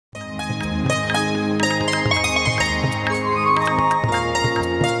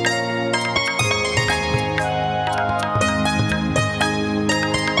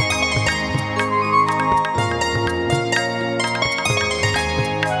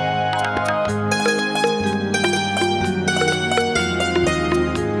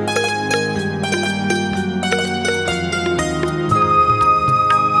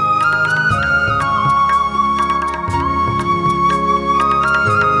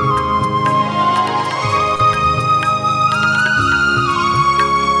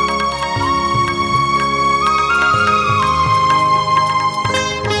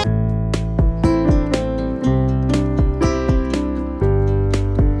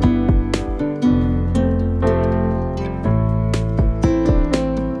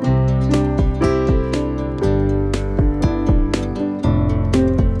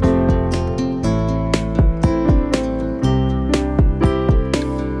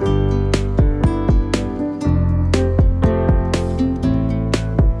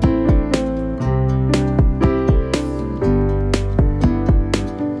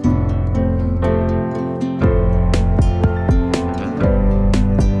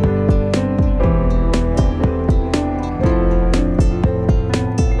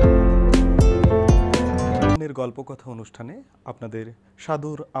গাল্পকথা অনুষ্ঠানে আপনাদের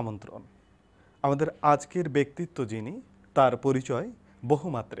সাদর আমন্ত্রণ। আমাদের আজকের ব্যক্তিত্ব যিনি, তার পরিচয়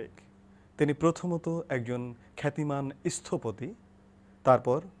বহুমাত্রিক। তিনি প্রথমত একজন খ্যাতিমান স্থপতি,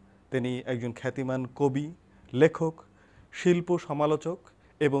 তারপর তিনি একজন খ্যাতিমান কবি, লেখক, শিল্প সমালোচক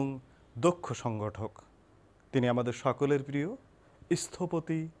এবং দক্ষ সংগঠক। তিনি আমাদের সকলের প্রিয়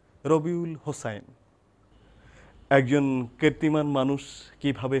স্থপতি রবিউল হোসাইন। একজন কীর্তিমান মানুষ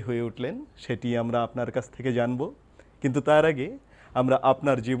কিভাবে হয়ে উঠলেন সেটি আমরা আপনার কাছ থেকে জানব, কিন্তু তার আগে আমরা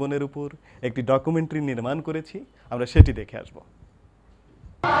আপনার জীবনের উপর একটি ডকুমেন্টারি নির্মাণ করেছি, আমরা সেটি দেখে আসব।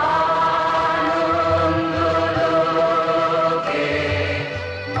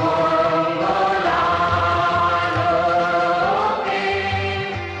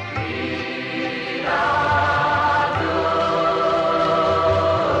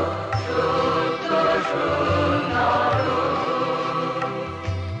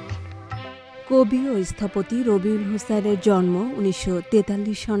 কবি ও স্থপতি রবিউল হোসাইনের জন্ম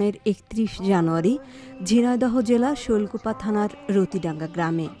 1943 সনের 31 জানুয়ারি ঝিনাইদহ জেলার শৈলকুপা থানার রতিডাঙ্গা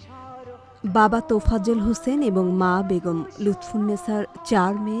গ্রামে। বাবা তোফাজ্জল হোসেন এবং মা বেগম লুৎফুন্নেসার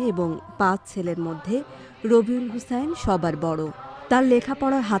 4 মেয়ে এবং 5 ছেলের মধ্যে রবিউল হোসাইন সবার বড়। তার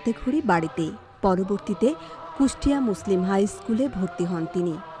লেখাপড়ার হাতেখড়ি বাড়িতেই। পরবর্তীতে কুষ্টিয়া মুসলিম হাই স্কুলে ভর্তি হন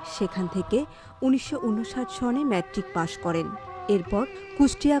তিনি। সেখান থেকে 1959 সনে ম্যাট্রিক পাশ করেন। এরপর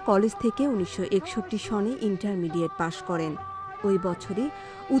কুষ্টিয়া কলেজ থেকে 1961 সনে ইন্টারমিডিয়েট পাশ করেন। ওই বছরই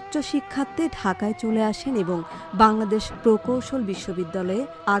উচ্চশিক্ষার্থে ঢাকায় চলে আসেন এবং বাংলাদেশ প্রকৌশল বিশ্ববিদ্যালয়ে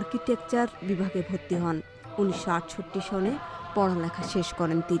আর্কিটেকচার বিভাগে ভর্তি হন। 1968 সনে পড়ালেখা শেষ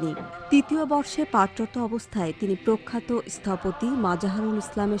করেন তিনি। তৃতীয় বর্ষে পাঠরত অবস্থায় তিনি প্রখ্যাত স্থপতি মাজাহারুল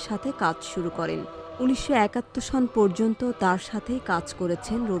ইসলামের সাথে কাজ শুরু করেন। 1971 সন পর্যন্ত তার সাথেই কাজ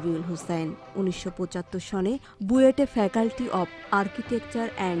করেছেন রবিউল হোসাইন। 1975 সনে বুয়েটে faculty of architecture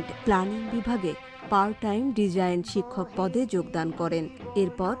and planning বিভাগে পার্ট টাইম ডিজাইন শিক্ষক পদে যোগদান করেন।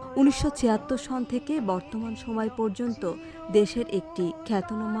 এরপর 1976 সন থেকে বর্তমান সময় পর্যন্ত দেশের একটি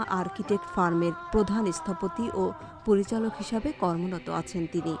খ্যাতনামা আর্কিটেক্ট ফার্মের প্রধান স্থপতি ও পরিচালক হিসাবে কর্মরত আছেন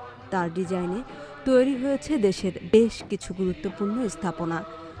তিনি। তার ডিজাইনে তৈরি হয়েছে দেশের বেশ কিছু গুরুত্বপূর্ণ স্থাপনা।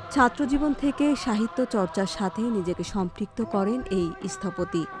 ছাত্রজীবন থেকে সাহিত্য চর্চার সাথে নিজেকে সম্পৃক্ত করেন এই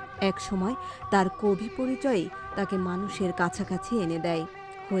স্থপতি। এক সময় তার কবি পরিচয়ই তাকে মানুষের কাছাকাছি এনে দেয়।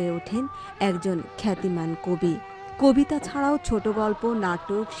 হয়ে ওঠেন একজন খ্যাতিমান কবি। কবিতা ছাড়াও ছোট গল্প,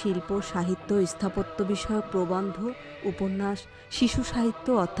 নাটক, শিল্প, সাহিত্য, স্থাপত্য বিষয়ক প্রবন্ধ, উপন্যাস, শিশু সাহিত্য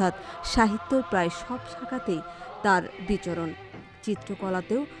অর্থাৎ সাহিত্যর প্রায় সব শাখাতেই তার বিচরণ।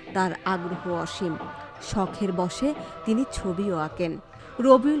 চিত্রকলাতেও তার আগ্রহ অসীম। শখের বশে তিনি ছবিও আঁকেন।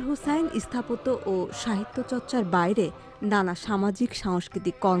 রবিউল হোসাইন স্থাপত্য ও সাহিত্য চর্চার বাইরে নানা সামাজিক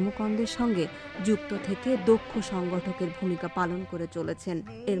সাংস্কৃতিক কর্মকাণ্ডের সঙ্গে যুক্ত থেকে দক্ষ সংগঠকের ভূমিকা পালন করে চলেছেন।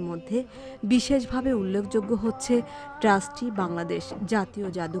 এর মধ্যে বিশেষভাবে উল্লেখযোগ্য হচ্ছে ট্রাস্টি বাংলাদেশ জাতীয়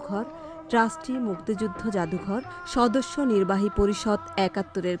জাদুঘর, ট্রাস্টি মুক্তিযুদ্ধ জাদুঘর, সদস্য নির্বাহী পরিষদ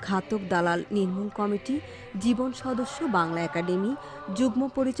 ৭১-এর ঘাতক দালাল নির্মূল কমিটি, জীবন সদস্য বাংলা একাডেমি, যুগ্ম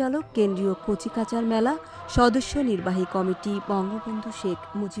পরিচালক কেন্দ্রীয় কচিকাঁচার মেলা, সদস্য নির্বাহী committee Bangabandhu Sheikh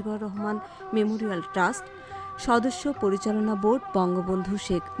Mujibur Rahman Memorial trust, সদস্য পরিচালনা বোর্ড বঙ্গবন্ধু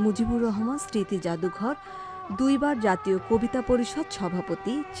শেখ মুজিবুর রহমান স্মৃতি জাদুঘর, 2 বার জাতীয় কবিতা পরিষদ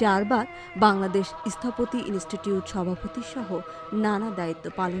সভাপতি, 4 বার বাংলাদেশ স্থপতি ইনস্টিটিউট সভাপতি সহ নানা দায়িত্ব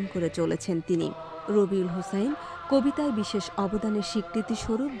পালন করে চলেছেন তিনি। রবিউল হোসাইন কবিতায় বিশেষ অবদানের স্বীকৃতি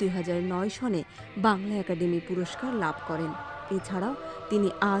স্বরূপ 2009 সনে বাংলা একাডেমি পুরস্কার লাভ করেন। এছাড়াও তিনি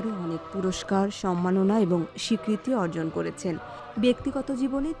আরও অনেক পুরস্কার, সম্মাননা এবং স্বীকৃতি অর্জন করেছেন। ব্যক্তিগত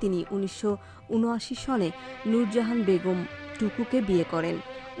জীবনে তিনি 1979 সনে নূরজাহান বেগম টুকুকে বিয়ে করেন।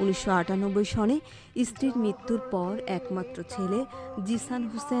 1998 সনে স্ত্রীর মৃত্যুর পর একমাত্র ছেলে জিসান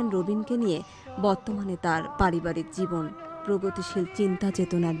হোসেন রবিনকে নিয়ে বর্তমানে তার পারিবারিক জীবন। প্রগতিশীল চিন্তা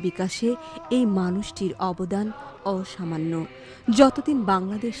চেতনার বিকাশে এই মানুষটির অবদান অসামান্য। যতদিন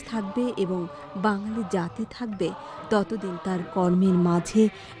বাংলাদেশ থাকবে এবং বাঙালি জাতি থাকবে, ততদিন তার কর্মের মাঝে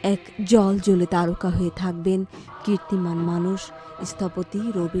এক জ্বলজ্বলে তারকা হয়ে থাকবেন কীর্তিমান মানুষ স্থপতি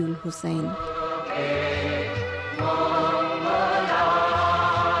রবিউল হোসাইন।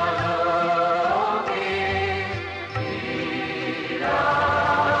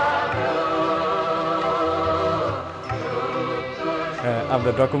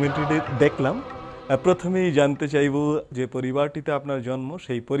 আমরা ডকুমেন্টারি দেখলাম। প্রথমেই জানতে চাইব যে পরিবারটিতে আপনার জন্ম,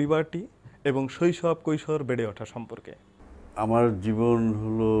 সেই পরিবারটি এবং শৈশব কৈশোর বেড়ে ওঠা সম্পর্কে। আমার জীবন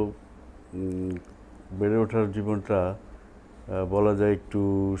হলো বেড়ে ওঠার জীবনটা বলা যায় একটু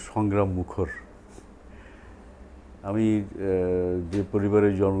সংগ্রাম মুখর। আমি যে পরিবারে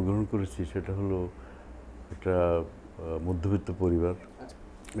জন্মগ্রহণ করেছি সেটা হলো একটা মধ্যবিত্ত পরিবার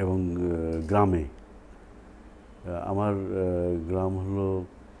এবং গ্রামে। আমার গ্রাম হলো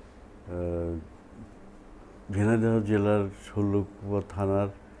ঝিনাইদহ জেলার শৈলকুপা থানার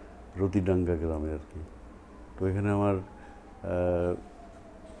রতিডাঙ্গা গ্রামে আর কি। তো এখানে আমার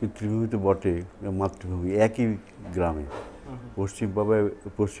পিতৃভূমি তো বটে, মাতৃভূমি একই গ্রামে,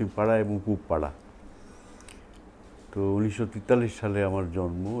 পশ্চিম পাড়া এবং পূব পাড়া। তো 1943 সালে আমার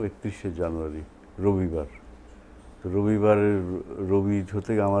জন্ম, 31শে জানুয়ারি রবিবার। তো রবিবারের রবি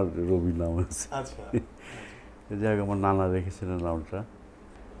হতে আমার রবি নাম আছে। যাই হোক, আমার নানা রেখেছিলেন নামটা।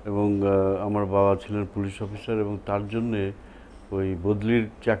 এবং আমার বাবা ছিলেন পুলিশ অফিসার, এবং তার জন্যে ওই বদলির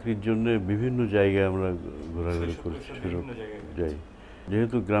চাকরির জন্য বিভিন্ন জায়গায় আমরা ঘোরাঘুরি করছি, যাই।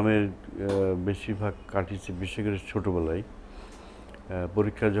 যেহেতু গ্রামের বেশিরভাগ কাটিয়েছি, বিশেষ করে ছোটোবেলায়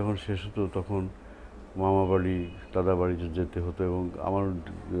পরীক্ষা যখন শেষ হতো তখন মামা বাড়ি দাদা বাড়িতে যেতে হতো, এবং আমার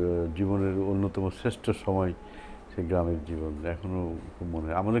জীবনের অন্যতম শ্রেষ্ঠ সময় সেই গ্রামের জীবন এখনও খুব মনে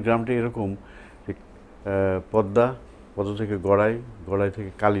হয়। আমাদের গ্রামটা এরকম যে পদ্মা থেকে গড়াই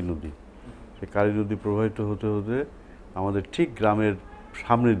থেকে কালী নদী, সেই কালী নদী প্রবাহিত হতে হতে আমাদের ঠিক গ্রামের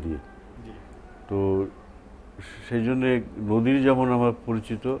সামনে দিয়ে। তো সেই জন্যে নদীর যেমন আমার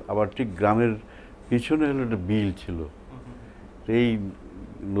পরিচিত, আবার ঠিক গ্রামের পিছনে হলো একটা বিল ছিল। এই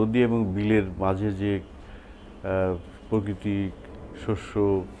নদী এবং বিলের মাঝে যে প্রকৃতি, শস্য,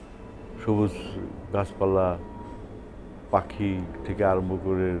 সবুজ গাছপালা, পাখি থেকে আরম্ভ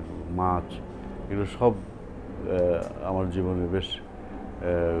করে মাছ, এগুলো সব আমার জীবনে বেশ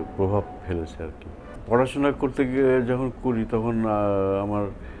প্রভাব ফেলেছে আর কি। পড়াশোনা করতে গিয়ে যখন করি তখন আমার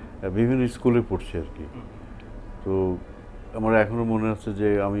বিভিন্ন স্কুলে পড়ছি আর কি। তো আমার এখনও মনে আছে যে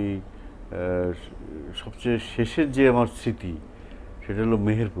আমি সবচেয়ে শেষের যে আমার স্মৃতি সেটা হলো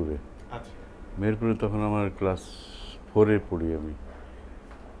মেহেরপুরে। মেহেরপুরে তখন আমার ক্লাস 4-এ পড়ি আমি।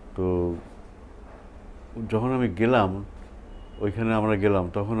 তো যখন আমি গেলাম, ওইখানে আমরা গেলাম,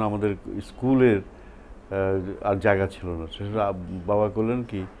 তখন আমাদের স্কুলের আর জায়গা ছিল না। সেটা বাবা করলেন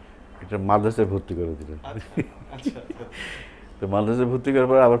কি, একটা মাদ্রাসায় ভর্তি করে দিলেন। তো মাদ্রাসায় ভর্তি করার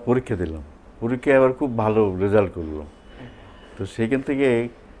পর আবার পরীক্ষা দিলাম, পরীক্ষায় আবার খুব ভালো রেজাল্ট করলাম। তো সেখান থেকে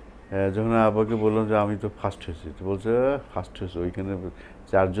যখন আব্বাকে বললাম যে আমি তো ফার্স্ট হয়েছি, তো বলছে ফার্স্ট হয়েছে, ওইখানে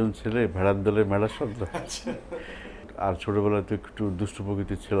 4 জন ছেলে ভেড়ার দলের মেলার শব্দ। আর ছোটোবেলায় তো একটু দুষ্ট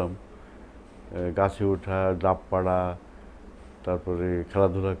প্রকৃতির ছিলাম, গাছে ওঠা, ডাব পাড়া, তারপরে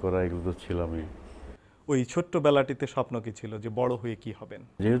খেলাধুলা করা, এগুলো তো ছিলামই। ওই ছোট্ট বেলাটিতে স্বপ্ন কি ছিল যে বড় হয়ে কি হবেন?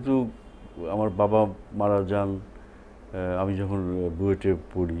 যেহেতু আমার বাবা মারা যান আমি যখন বুয়েটে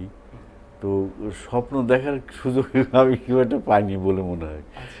পড়ি, তো স্বপ্ন দেখার সুযোগ আমি খুব একটা পাইনি বলে মনে হয়।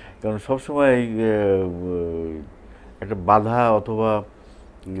 কারণ সবসময় একটা বাধা অথবা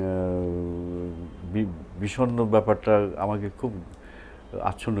বিষণ্ণ ব্যাপারটা আমাকে খুব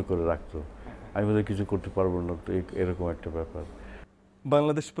আচ্ছন্ন করে রাখতো। আমি বোধহয় কিছু করতে পারবো না, তো এরকম একটা ব্যাপার।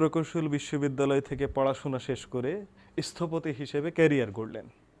 বাংলাদেশ প্রকৌশল বিশ্ববিদ্যালয় থেকে পড়াশোনা শেষ করে স্থপতি হিসেবে ক্যারিয়ার গড়লেন।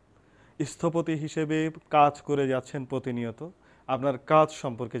 স্থপতি হিসেবে কাজ করে যাচ্ছেন প্রতিনিয়ত। আপনার কাজ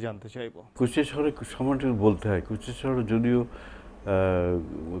সম্পর্কে জানতে চাইব। কুষ্টিয়া শহরে সময়টা বলতে হয়, কুষ্টিয়া শহর যদিও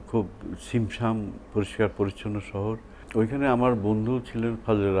খুব ছিমছাম পরিষ্কার পরিচ্ছন্ন শহর। ওইখানে আমার বন্ধু ছিলেন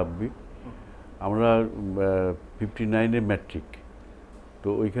সাজ্জাদ রাব্বি। আমরা 59-এ ম্যাট্রিক। তো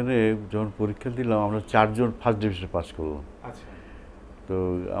ওইখানে যখন পরীক্ষা দিলাম আমরা 4 জন ফার্স্ট ডিভিশনে পাস করলাম। তো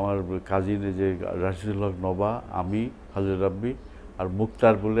আমার কাজিনে যে রাশিদুল হক নবা, আমি, সাজ্জাদ রাব্বি আর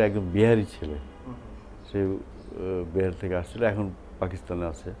মুক্তার বলে একজন বিহারি ছেলে, সে বিহার থেকে আসছিল, এখন পাকিস্তানে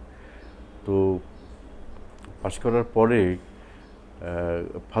আছে। তো পাস করার পরে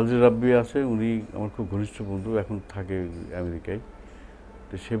সাজ্জাদ রাব্বি আছে, উনি আমার খুব ঘনিষ্ঠ বন্ধু, এখন থাকে আমেরিকায়।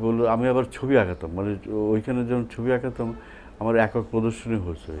 তো সে বললো, আমি আবার ছবি আঁকাতাম, মানে ওইখানে যখন ছবি আঁকাতাম আমার একক প্রদর্শনী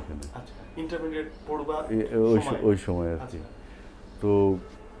হয়েছে ওইখানে ওই সময় আর কি। তো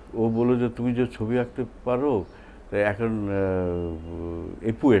ও বললো যে তুমি যে ছবি আঁকতে পারো, এখন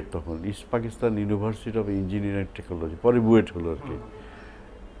এপুয়েট, তখন east Pakistan university of engineering technology, পরে বুয়েট হলো আর কি।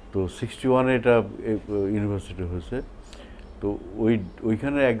 তো 61-এ এটা ইউনিভার্সিটি হয়েছে। তো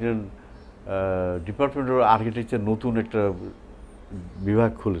ওইখানে একজন ডিপার্টমেন্ট অফ আর্কিটেকচার নতুন একটা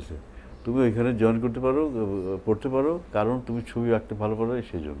বিভাগ খুলেছে, তুমি ওইখানে জয়েন করতে পারো, পড়তে পারো, কারণ তুমি ছবি আঁকতে ভালো পারো,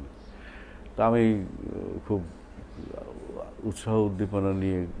 সেই জন্য। তা আমি খুব উৎসাহ উদ্দীপনা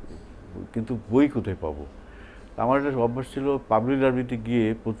নিয়ে, কিন্তু বই কোথায় পাবো? আমার একটা অভ্যাস ছিল পাবলিক লাইব্রেরিতে গিয়ে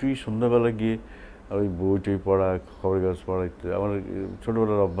প্রতি সন্ধ্যাবেলা গিয়ে ওই বই পড়া, খবরের কাগজ পড়া, আমার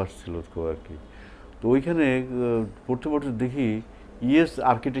ছোটোবেলার অভ্যাস ছিল খুব আর কি। তো ওইখানে পড়তে পড়তে দেখি ইএস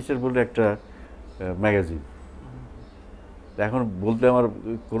আর্কিটেকচার বলে একটা ম্যাগাজিন। এখন বলতে আমার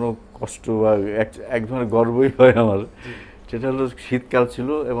কোনো কষ্ট বা এক ধরনের গর্বই হয় আমার। সেটা হলো শীতকাল ছিল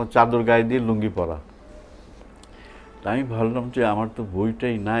এবং চাদর গায়ে দিয়ে লুঙ্গি পরা। আমি ভাবলাম যে আমার তো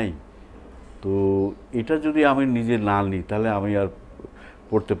বইটাই নাই, তো এটা যদি আমি নিজে না নিই তাহলে আমি আর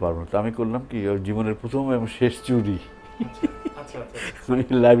পড়তে পারবো না। তো আমি করলাম কি, জীবনের প্রথম এবং শেষ চুরি, আমি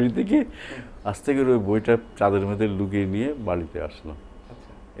লাইব্রেরি থেকে আস্তে করে ওই বইটা চাঁদের মধ্যে লুকিয়ে নিয়ে বাড়িতে আসলাম।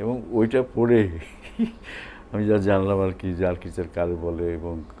 এবং ওইটা পড়ে আমি যা জানলাম আর কি, যে আর্কিটেক্ট কারে বলে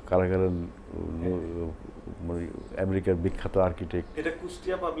এবং কারা কারা আমেরিকার বিখ্যাত আর্কিটেক্ট,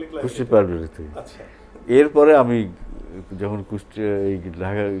 কুষ্টিয়া পাবলিক। এরপরে আমি যখন কুষ্টিয়া এই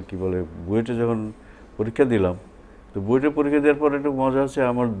ঢাকা কি বলে বুয়েটে যখন পরীক্ষা দিলাম, তো বুয়েটে পরীক্ষা দেওয়ার পরে একটু মজা আছে,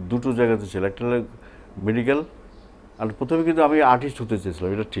 আমার দুটো জায়গাতে ছিল, একটা হলো মেডিকেল, আর প্রথমে কিন্তু আমি আর্টিস্ট হতে চেয়েছিলাম,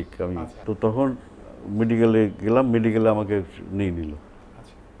 এটা ঠিক। আমি তো তখন মেডিকেলে গেলাম, মেডিকেলে আমাকে নিয়ে নিল,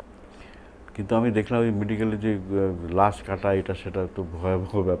 কিন্তু আমি দেখলাম ওই মেডিকেলে যে লাশ কাটা এটা সেটা তো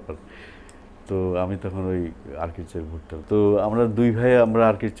ভয়াবহ ব্যাপার। তো আমি তখন ওই আর্কিটেকচার ভর্তি হলাম। তো আমরা দুই ভাই আমরা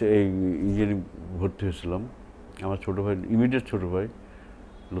আর্কিটেকচার এই ইঞ্জিনিয়ারিং ভর্তি হয়েছিলাম। আমার ছোটো ভাই, ইমিডিয়েট ছোটো ভাই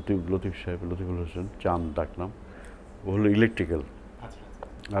লতিফুল হোসেন, চাঁদ ডাকলাম, ও হলো ইলেকট্রিক্যাল,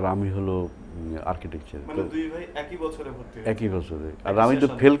 আর আমি হলো আর্কিটেকচার। একই বছরে, আর আমি তো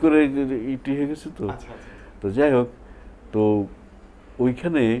ফেল করে ইটি হয়ে গেছি। তো যাই হোক, তো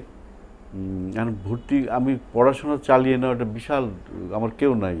ওইখানে ভর্তি, আমি পড়াশোনা চালিয়ে নেওয়া একটা বিশাল, আমার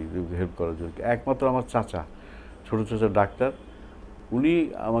কেউ নাই হেল্প করার জন্য, একমাত্র আমার চাচা, ছোটো চাচা ডাক্তার, উনি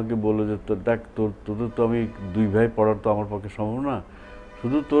আমাকে বললো যে তোর দেখ, তোদের তো আমি দুই ভাই পড়ার তো আমার পক্ষে সম্ভব না,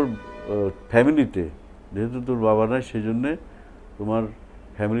 শুধু তোর ফ্যামিলিতে, যেহেতু তোর বাবা নাই, সেই জন্যে তোমার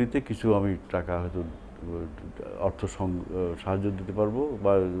ফ্যামিলিতে কিছু আমি টাকা হয়তো অর্থ সাহায্য দিতে পারবো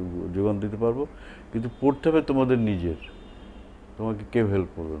বা যোগান দিতে পারবো, কিন্তু পড়তে হবে তোমাদের নিজের, তোমাকে কেউ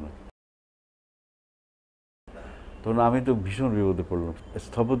হেল্প করবে না। তখন আমি তো ভীষণ বিপদে পড়লাম।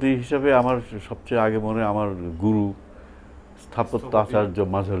 স্থপতি হিসাবে আমার সবচেয়ে আগে মনে আমার গুরু স্থাপত্য আচার্য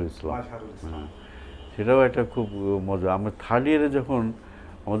মাজহারুল ইসলাম, সেটাও একটা খুব মজা। আমরা থার্ড ইয়ারে যখন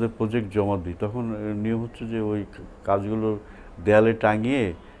আমাদের প্রজেক্ট জমা দিই, তখন নিয়ম হচ্ছে যে ওই কাজগুলো দেয়ালে টাঙিয়ে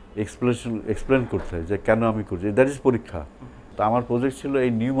এক্সপ্লেন করতে হয় যে কেন আমি করছি, দ্যাট ইজ পরীক্ষা। তো আমার প্রজেক্ট ছিল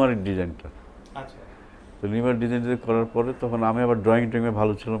এই নিউমারিক ডিজাইনটা। তো নিউমারিক ডিজাইন করার পরে তখন আমি আবার ড্রয়িং ট্রয়িংয়ে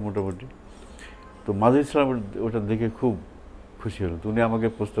ভালো ছিলাম মোটামুটি। তো মাজহারুল ইসলাম ওটা দেখে খুব খুশি হলো। উনি আমাকে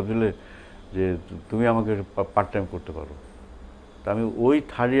প্রস্তাব দিলে যে তুমি আমাকে পার্ট টাইম করতে পারো। তা আমি ওই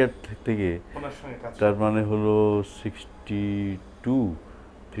থার্ড ইয়ার থেকে, তার মানে হলো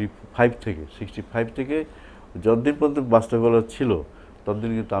 65 থেকে যতদিন পর্যন্ত বাস্তবতা ছিল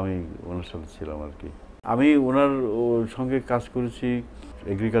ততদিন কিন্তু আমি ওনার সাথে ছিলাম আর কি। আমি ওনার সঙ্গে কাজ করেছি,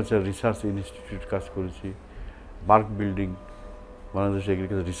 এগ্রিকালচার রিসার্চ ইনস্টিটিউট কাজ করেছি, bark building, Bangladesh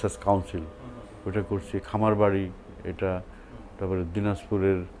agriculture research council, ওটা করছি, খামার বাড়ি এটা, তারপরে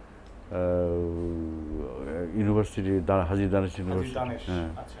দিনাজপুরের ইউনিভার্সিটি, হাজী দানেশ ইউনিভার্সিটি, হ্যাঁ,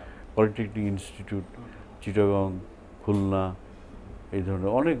 পলিটেকনিক ইনস্টিটিউট, চিটাগং, খুলনা, এই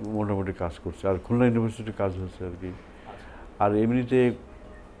ধরনের অনেক মোটামুটি কাজ করছে। আর খুলনা ইউনিভার্সিটির কাজ হচ্ছে আর কি। আর এমনিতে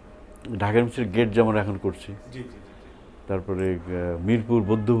ঢাকা ইউনিভার্সিটির গেট যেমন এখন করছি, তারপরে মিরপুর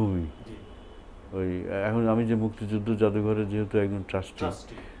বৌদ্ধভূমি, ওই এখন আমি যে মুক্তিযুদ্ধ জাদুঘরে যেহেতু একজন ট্রাস্টি,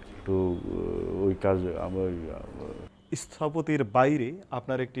 তো ওই কাজ আমার। স্থপতির বাইরে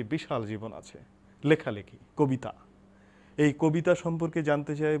আপনার একটি বিশাল জীবন আছে, লেখালেখি, কবিতা। এই কবিতা সম্পর্কে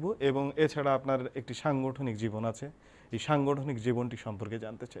জানতে চাইব, এবং এছাড়া আপনার একটি সাংগঠনিক জীবন আছে, এই সাংগঠনিক জীবনটি সম্পর্কে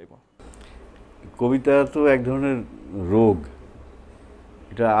জানতে চাইব। কবিতা তো এক ধরনের রোগ,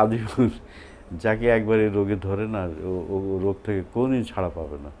 এটা আজীবন, যাকে একবার এই রোগে ধরে না, ও রোগ থেকে কোনদিন ছাড়া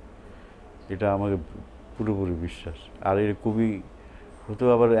পাবে না, এটা আমাকে পুরোপুরি বিশ্বাস। আর এই কবি হতেও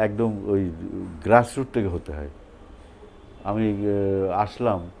আবার একদম ওই গ্রাসরুট থেকে হতে হয়। আমি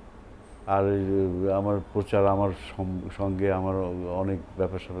আসলাম, আর আমার প্রচার, আমার সঙ্গে আমার অনেক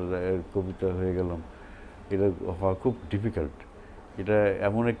ব্যাপার স্যাপার কবিতা হয়ে গেলাম, এটা হওয়া খুব ডিফিকাল্ট। এটা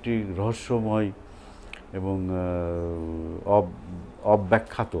এমন একটি রহস্যময় এবং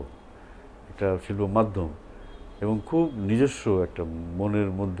অব্যাখ্যাত একটা শিল্প মাধ্যম, এবং খুব নিজস্ব একটা মনের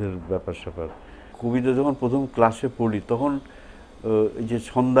মধ্যের ব্যাপার স্যাপার। কবিতা যখন প্রথম ক্লাসে পড়ি তখন এই যে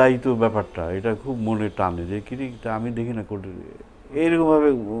ছন্দায়িত ব্যাপারটা, এটা খুব মনে টানে, যে কি আমি দেখি না করে, এইরকমভাবে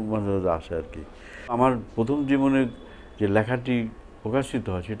মাঝে মাঝে আসে আর কি। আমার প্রথম জীবনে যে লেখাটি প্রকাশিত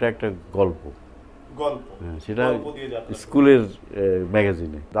হয় সেটা একটা গল্প, হ্যাঁ, সেটা স্কুলের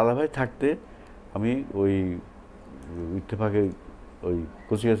ম্যাগাজিনে। দাদাভাই থাকতে আমি ওই ইত্তেফাকে ওই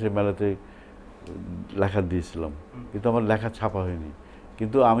কচিগাছের মেলাতে লেখা দিয়েছিলাম, কিন্তু আমার লেখা ছাপা হয়নি,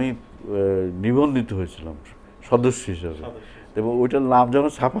 কিন্তু আমি নিবন্ধিত হয়েছিলাম সদস্য হিসাবে। এবং ওইটার নাম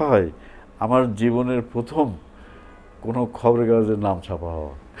যখন ছাপা হয়, আমার জীবনের প্রথম কোনো খবরের কাগজের নাম ছাপা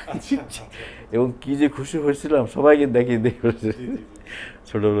হওয়া, এবং কি যে খুশি হয়েছিলাম, সবাইকে দেখিয়ে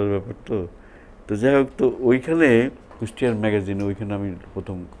ছোটবেলার ব্যাপার তো। তো যাই হোক, তো ওইখানে কুষ্টিয়ার ম্যাগাজিনে ওইখানে আমি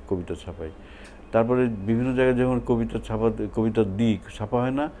প্রথম কবিতা ছাপাই। তারপরে বিভিন্ন জায়গায় যখন কবিতা দিই, ছাপা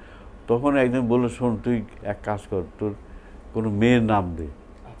হয় না, তখন একজন বললো, শোন তুই এক কাজ কর, তোর কোনো মেয়ের নাম দে,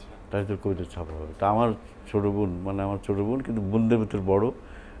 তাই তোর কবিতা ছাপা হবে। তা আমার ছোটো বোন, মানে আমার ছোটো বোন কিন্তু বোনদের ভিতরে বড়,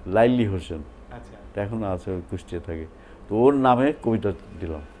 লাইলি হোসেন, এখনও আছে, কুষ্টিয়া থাকে। তো ওর নামে কবিতা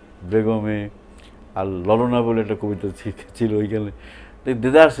দিলাম, বেগমে। আর ললনা বলে একটা কবিতা ছিল ওইখানে,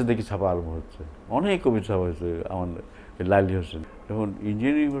 দেদারসে দেখি ছাপা আরম্ভ হচ্ছে, অনেক কবিতা ছাপা হয়েছে আমার লাইলি হোসেন। যখন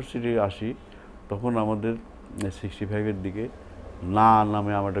ইঞ্জিনিয়ারিং ইউনিভার্সিটি আসি, তখন আমাদের 65-এর দিকে না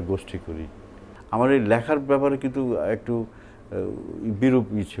নামে আমরা একটা গোষ্ঠী করি। আমার এই লেখার ব্যাপারে কিন্তু একটু বিরূপ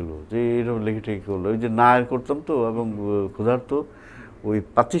ছিল, যে এরকম লেখে টেখে করলো, ওই যে না করতাম তো, এবং ক্ষুধার্ত ওই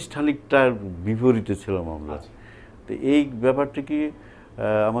প্রাতিষ্ঠানিকটার বিপরীতে ছিলাম আমরা। তো এই ব্যাপারটা কি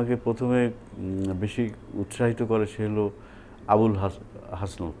আমাকে প্রথমে বেশি উৎসাহিত করে, সে হলো আবুল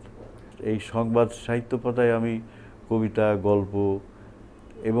হাসনাত। এই সংবাদ সাহিত্য পাতায় আমি কবিতা, গল্প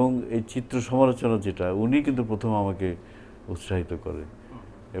এবং এই চিত্র সমালোচনা, যেটা উনি কিন্তু প্রথম আমাকে উৎসাহিত করে।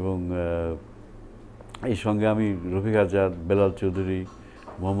 এবং এই সঙ্গে আমি রফিক আজাদ, বেলাল চৌধুরী,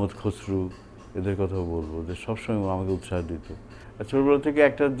 মোহাম্মদ খসরু, এদের কথাও বলবো, যে সবসময় আমাকে উৎসাহ দিত। ছোটবেলা থেকে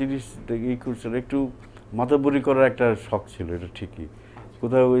একটা জিনিস ই করছিল, একটু মাতাবরি করার একটা শখ ছিল, এটা ঠিকই।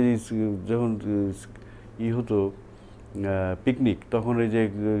 কোথাও ওই যখন হতো পিকনিক, তখন ওই যে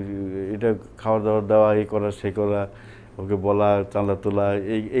এটা খাওয়া দাওয়া দেওয়া, এই করা সে করা, ওকে বলা, চাঁদা তোলা,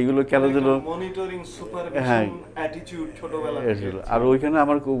 এইগুলো কেন যেন, হ্যাঁ, আর ওইখানে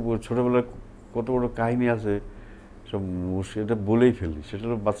আমার ছোটবেলায় কত বড় কাহিনী আছে, সব সেটা বলেই ফেলি, সেটা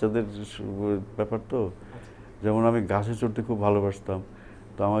বাচ্চাদের ব্যাপার তো। যেমন আমি গাছে চড়তে খুব ভালোবাসতাম,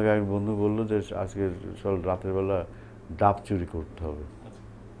 তো আমাকে এক বন্ধু বললো যে আজকে চল রাতের বেলা ডাব চুরি করতে হবে।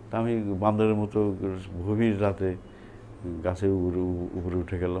 তা আমি বান্দরের মতো গভীর রাতে গাছের উপরে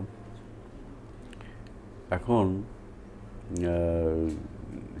উঠে গেলাম। এখন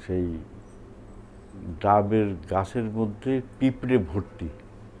সেই ডাবের গাছের মধ্যে পিঁপড়ে ভর্তি।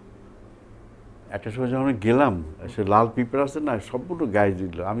 একটা সময় যখন গেলাম, সে লাল পিঁপড়ে আছে না, সম্পূর্ণ গায়ে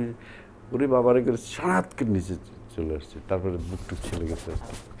দিল। আমি ওরে বাবারে করে সারাতকে নিচে চলে আসছে, তারপরে বুক টুক ছেলে গেছে।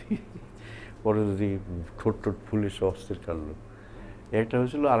 পরে যদি ঠোঁট ঠোঁট ফুলে সে অস্থির কাটলো। একটা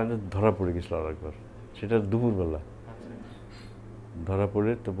হয়েছিল, আর একটা ধরা পড়ে গেছিলো আরেকবার, সেটা দুপুরবেলা ধরা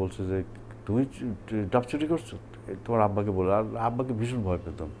পড়ে। তো বলছে যে তুমি ডাব চুরি করছো, তোমার আব্বাকে বলে। আর আব্বাকে ভীষণ ভয়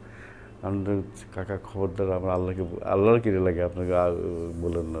পেতাম, কারণ কাকা খবরদার, আমার আল্লাহর কিনে লাগে, আপনাকে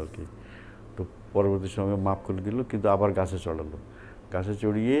বলেন না আর কি। তো পরবর্তী সময় মাফ করে দিল, কিন্তু আবার গাছে চড়ালো। গাছে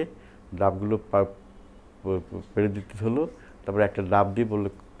চড়িয়ে ডাবগুলো পেড়ে দিতে হলো। তারপরে একটা ডাব দিয়ে বললো,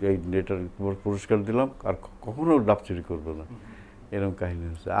 এই এটার পুরস্কার দিলাম, আর কখনো ডাব চুরি করবো না। এরকম কাহিনী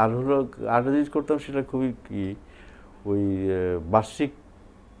হচ্ছে। আর হলো আরেকটা জিনিস করতাম, সেটা খুবই কি, ওই বার্ষিক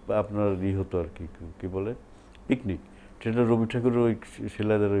আপনার হতো আর কি, কি বলে, পিকনিক, সেটা রবি ঠাকুরের ওই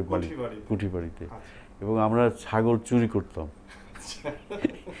শিলাদের ওই বাড়ি, কুঠি বাড়িতে। এবং আমরা ছাগল চুরি করতাম,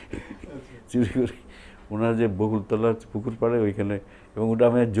 চুরি করে ওনার যে বকুলতলা পুকুর পাড়ে ওইখানে, এবং ওটা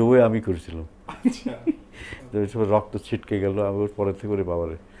আমি আমি করেছিলাম। সব রক্ত ছিটকে গেল, আমি পরের থেকে করে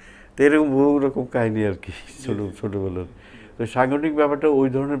বাবারে। তো এরকম বহু রকম কাহিনী আর কি ছোটোবেলার। তো সাংগঠনিক ব্যাপারটা ওই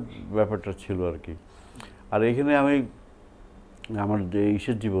ধরনের ব্যাপারটা ছিল আর কি। আর এখানে আমি আমার যে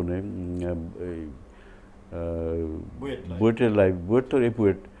ইসের জীবনে, বুয়েট তো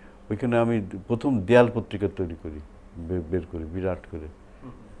এপুয়েট, ওইখানে আমি প্রথম দেয়াল পত্রিকা তৈরি করি, বের করি বিরাট করে।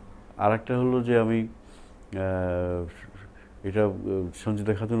 আর একটা হলো যে আমি, এটা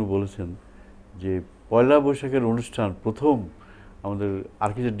সঞ্জিতা খাতুনও বলেছেন, যে পয়লা বৈশাখের অনুষ্ঠান প্রথম আমাদের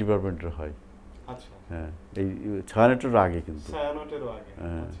আর্কিটেক্ট ডিপার্টমেন্টের হয়। হ্যাঁ, এই ছায়ানটের আগে, কিন্তু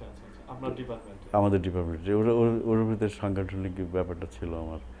হ্যাঁ আমাদের ডিপার্টমেন্টে, ওর ভিতরে সাংগঠনিক ব্যাপারটা ছিল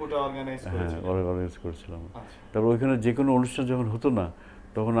আমার, হ্যাঁ অর্গানাইজ করেছিলাম। তারপর ওইখানে যে কোনো অনুষ্ঠান যখন হতো না,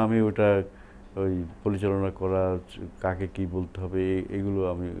 তখন আমি ওটা ওই পরিচালনা করা, কাকে কি বলতে হবে, এগুলো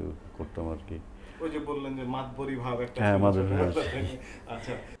আমি করতাম আর কি।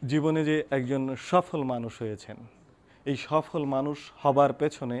 জীবনে যে একজন সফল মানুষ হয়েছেন, এই সফল মানুষ হবার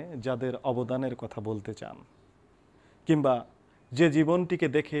পেছনে যাদের অবদানের কথা বলতে চান, কিংবা যে জীবনটিকে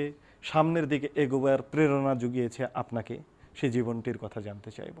দেখে সামনের দিকে এগোবার প্রেরণা জুগিয়েছে আপনাকে, সেই জীবনটির কথা জানতে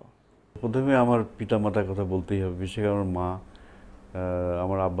চাইব। প্রথমে আমার পিতামাতার কথা বলতেই হবে, বিশেষ করে আমার মা।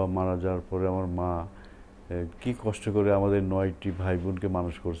 আমার আব্বা মারা যাওয়ার পরে আমার মা কি কষ্ট করে আমাদের 9টি ভাই বোনকে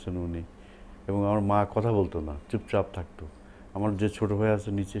মানুষ করছেন উনি। এবং আমার মা কথা বলতো না, চুপচাপ থাকতো। আমার যে ছোট ভাই আছে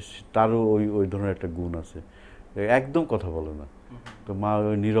নিচে, তারও ওই ধরনের একটা গুণ আছে, একদম কথা বলে না। তো মা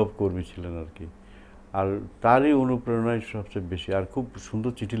ওই নীরব কর্মী ছিলেন আর কি। আর তারই অনুপ্রেরণায় সবচেয়ে বেশি। আর খুব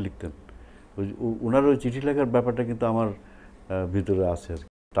সুন্দর চিঠি লিখতেন। ওনার ওই চিঠি লেখার ব্যাপারটা কিন্তু আমার ভিতরে আছে আর কি।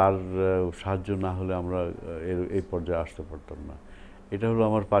 তার সাহায্য না হলে আমরা এই পর্যায়ে আসতে পারতাম না। এটা হলো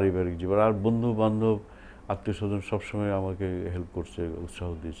আমার পারিবারিক জীবন। আর বন্ধু বান্ধব আত্মীয় স্বজন সবসময় আমাকে হেল্প করছে, উৎসাহ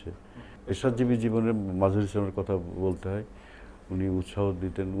দিয়েছে। পেশাজীবী জীবনে মাঝুর ইসলামের কথা বলতে হয়, উনি উৎসাহ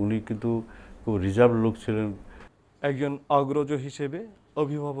দিতেন। উনি কিন্তু খুব রিজার্ভ লোক ছিলেন। একজন অগ্রজ হিসেবে,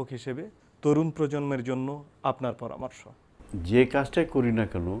 অভিভাবক হিসেবে তরুণ প্রজন্মের জন্য আপনার পরামর্শ? যে কাজটাই করি না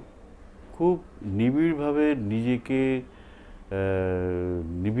কেন খুব নিবিড়ভাবে নিজেকে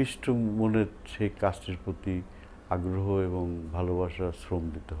নিবিষ্ট মনে সেই কাজটির প্রতি আগ্রহ এবং ভালোবাসা, শ্রম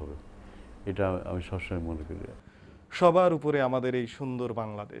দিতে হবে। এটা আমি সবসময় মনে করি। সবার উপরে আমাদের এই সুন্দর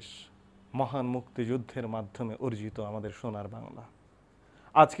বাংলাদেশ, মহান মুক্তিযুদ্ধের মাধ্যমে অর্জিত আমাদের সোনার বাংলা।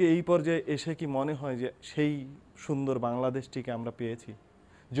 আজকে এই পর্যায়ে এসে কি মনে হয় যে সেই সুন্দর বাংলাদেশটিকে আমরা পেয়েছি?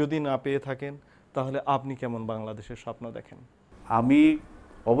 যদি না পেয়ে থাকেন তাহলে আপনি কেমন বাংলাদেশের স্বপ্ন দেখেন? আমি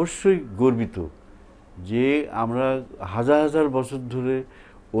অবশ্যই গর্বিত যে আমরা হাজার হাজার বছর ধরে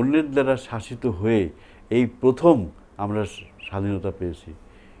অন্যের দ্বারা শাসিত হয়ে এই প্রথম আমরা স্বাধীনতা পেয়েছি।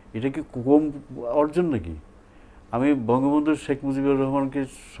 এটা কি কম অর্জন নাকি? আমি বঙ্গবন্ধু শেখ মুজিবুর রহমানকে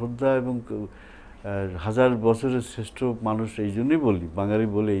শ্রদ্ধা এবং হাজার বছরের শ্রেষ্ঠ মানুষ এই জন্যই বলি, বাঙালি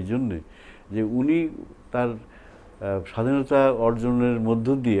বলে এই জন্যে যে উনি তার স্বাধীনতা অর্জনের মধ্য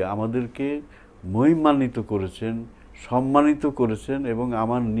দিয়ে আমাদেরকে মহিমান্বিত করেছেন, সম্মানিত করেছেন এবং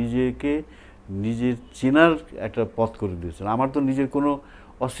আমার নিজের চেনার একটা পথ করে দিয়েছেন। আমার তো নিজের কোনো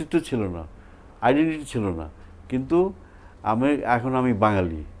অস্তিত্ব ছিল না, আইডেন্টিটি ছিল না, কিন্তু এখন আমি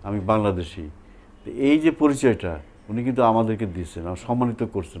বাঙালি, আমি বাংলাদেশি। এই যে পরিচয়টা উনি কিন্তু আমাদেরকে দিয়েছেন, সম্মানিত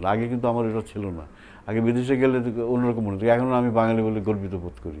করছেন। আগে কিন্তু আমার এটা ছিল না। আগে বিদেশে গেলে অন্যরকম মনে হতো, এখন আমি বাঙালি বলে গর্বিত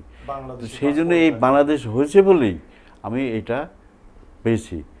বোধ করি। সেই জন্য এই বাংলাদেশ হয়েছে বলেই আমি এটা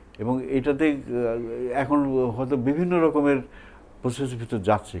পেয়েছি এবং এটাতে এখন হয়তো বিভিন্ন রকমের প্রসেসের ভিতর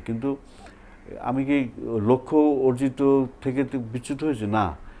যাচ্ছে, কিন্তু আমি কি লক্ষ্য অর্জিত থেকে বিচ্যুত হয়েছে না,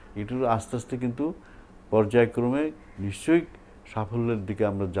 একটু আস্তে আস্তে কিন্তু পর্যায়ক্রমে নিশ্চয়ই সাফল্যের দিকে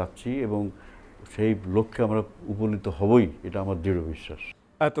আমরা যাচ্ছি এবং সেই লক্ষ্যে আমরা উপনীত হবই, এটা আমার দৃঢ় বিশ্বাস।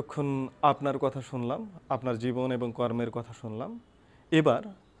 এতক্ষণ আপনার কথা শুনলাম, আপনার জীবন এবং কর্মের কথা শুনলাম। এবার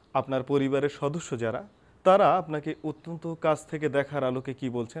আপনার পরিবারের সদস্য যারা, তারা আপনাকে অত্যন্ত কাছ থেকে দেখার আলোকে কি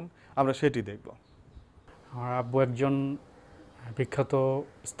বলছেন আমরা সেটি দেখব। আমার আব্বু একজন বিখ্যাত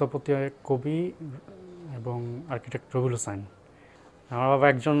স্থপতি, কবি এবং আর্কিটেক্ট রবিউল হুসাইন। আমার বাবা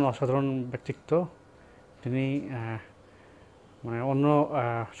একজন অসাধারণ ব্যক্তিত্ব, তিনি মানে অন্য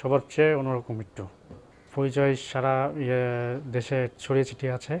সবার চেয়ে অন্যরকম একটু পরিচয় সারা দেশে ছড়িয়ে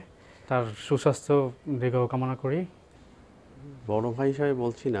ছিটিয়ে আছে। তার সুস্বাস্থ্য দীর্ঘ কামনা করি। বড় ভাই হিসাবে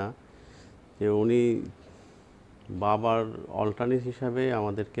বলছি না, যে উনি বাবার অল্টারনেট হিসাবে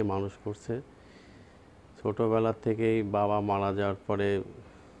আমাদেরকে মানুষ করছে। ছোটোবেলা থেকেই বাবা মারা যাওয়ার পরে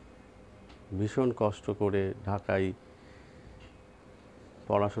ভীষণ কষ্ট করে ঢাকায়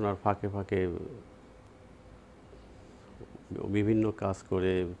পড়াশোনার ফাঁকে ফাঁকে বিভিন্ন কাজ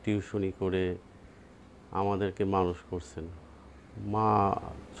করে, টিউশনি করে আমাদেরকে মানুষ করছেন। মা,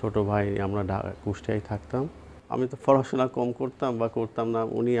 ছোট ভাই, আমরা কুষ্টিয়ায় থাকতাম। আমি তো পড়াশোনা কম করতাম বা করতাম না।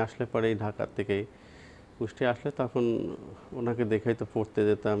 উনি আসলে পরে ঢাকার থেকে কুষ্টিয়া আসলে তখন ওনাকে দেখেই তো পড়তে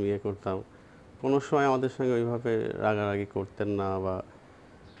যেতাম, ইয়ে করতাম। কোনো সময় আমাদের সঙ্গে ওইভাবে রাগারাগি করতেন না বা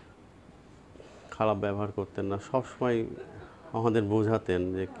খারাপ ব্যবহার করতেন না। সব সময় আমাদের বোঝাতেন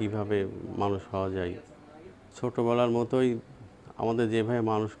যে কিভাবে মানুষ হওয়া যায়। ছোটোবেলার মতোই আমাদের যেভাবে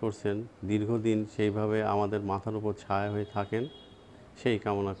মানুষ করছেন দীর্ঘদিন সেইভাবে আমাদের মাথার উপর ছায়া হয়ে থাকেন, সেই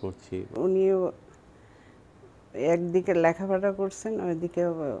কামনা করছি। উনিও একদিকে লেখাপড়া করছেন, ওইদিকে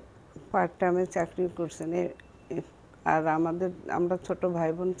পার্ট টাইমে চাকরি করছেন। আর আমরা ছোট ভাই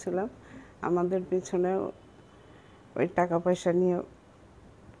বোন ছিলাম, আমাদের পিছনে ওই টাকা পয়সা নিয়ে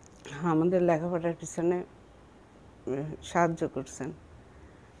আমাদের লেখাপড়ার পিছনে সাহায্য করছেন।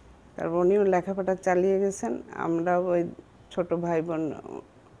 তারপর উনিও লেখাপড়া চালিয়ে গেছেন, আমরা ওই ছোট ভাই বোন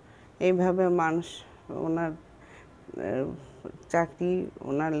এইভাবে মানুষ, ওনার চাকরি,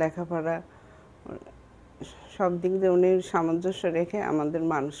 ওনার লেখাপড়া সব দিক দিয়ে উনি সামঞ্জস্য রেখে আমাদের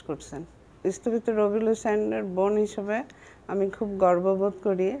মানুষ করছেন। স্থপতি রবিউল হুসাইনের বোন হিসেবে আমি খুব গর্ববোধ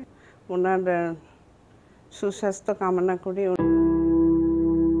করি, ওনার সুস্বাস্থ্য কামনা করি।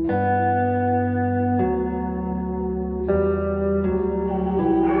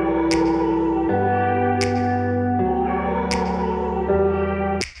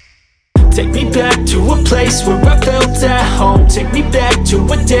 Take me back to a place where I felt at home. Take me back to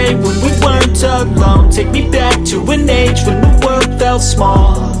a day when we weren't alone. Take me back to an age when the world felt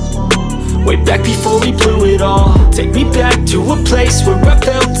small, way back before we blew it all. Take me back to a place where I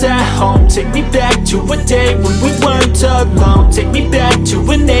felt at home. Take me back to a day when we weren't alone. Take me back to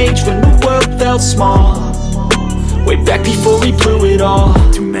an age when the world felt small, way back before we blew it all.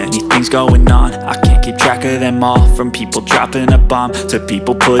 Too many things going on, I can't can't keep track of them all. From people dropping a bomb to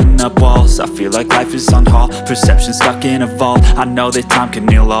people putting up walls. I feel like life is on hold, perception stuck in a vault. I know that time can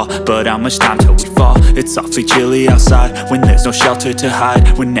heal all, but how much time till we fall? It's awfully chilly outside when there's no shelter to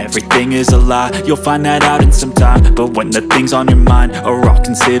hide. When everything is a lie, you'll find that out in some time. But when the things on your mind are all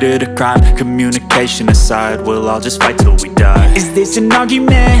considered a crime, communication aside, we'll all just fight till we die. Is this an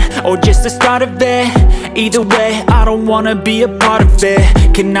argument or just the start of it? Either way, I don't wanna be a part of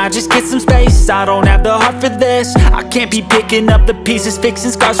it. Can I just get some space? I don't have the heart for this. I can't be picking up the pieces,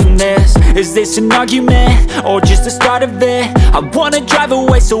 fixing scars from this. Is this an argument or just the start of it? I wanna drive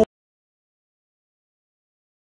away so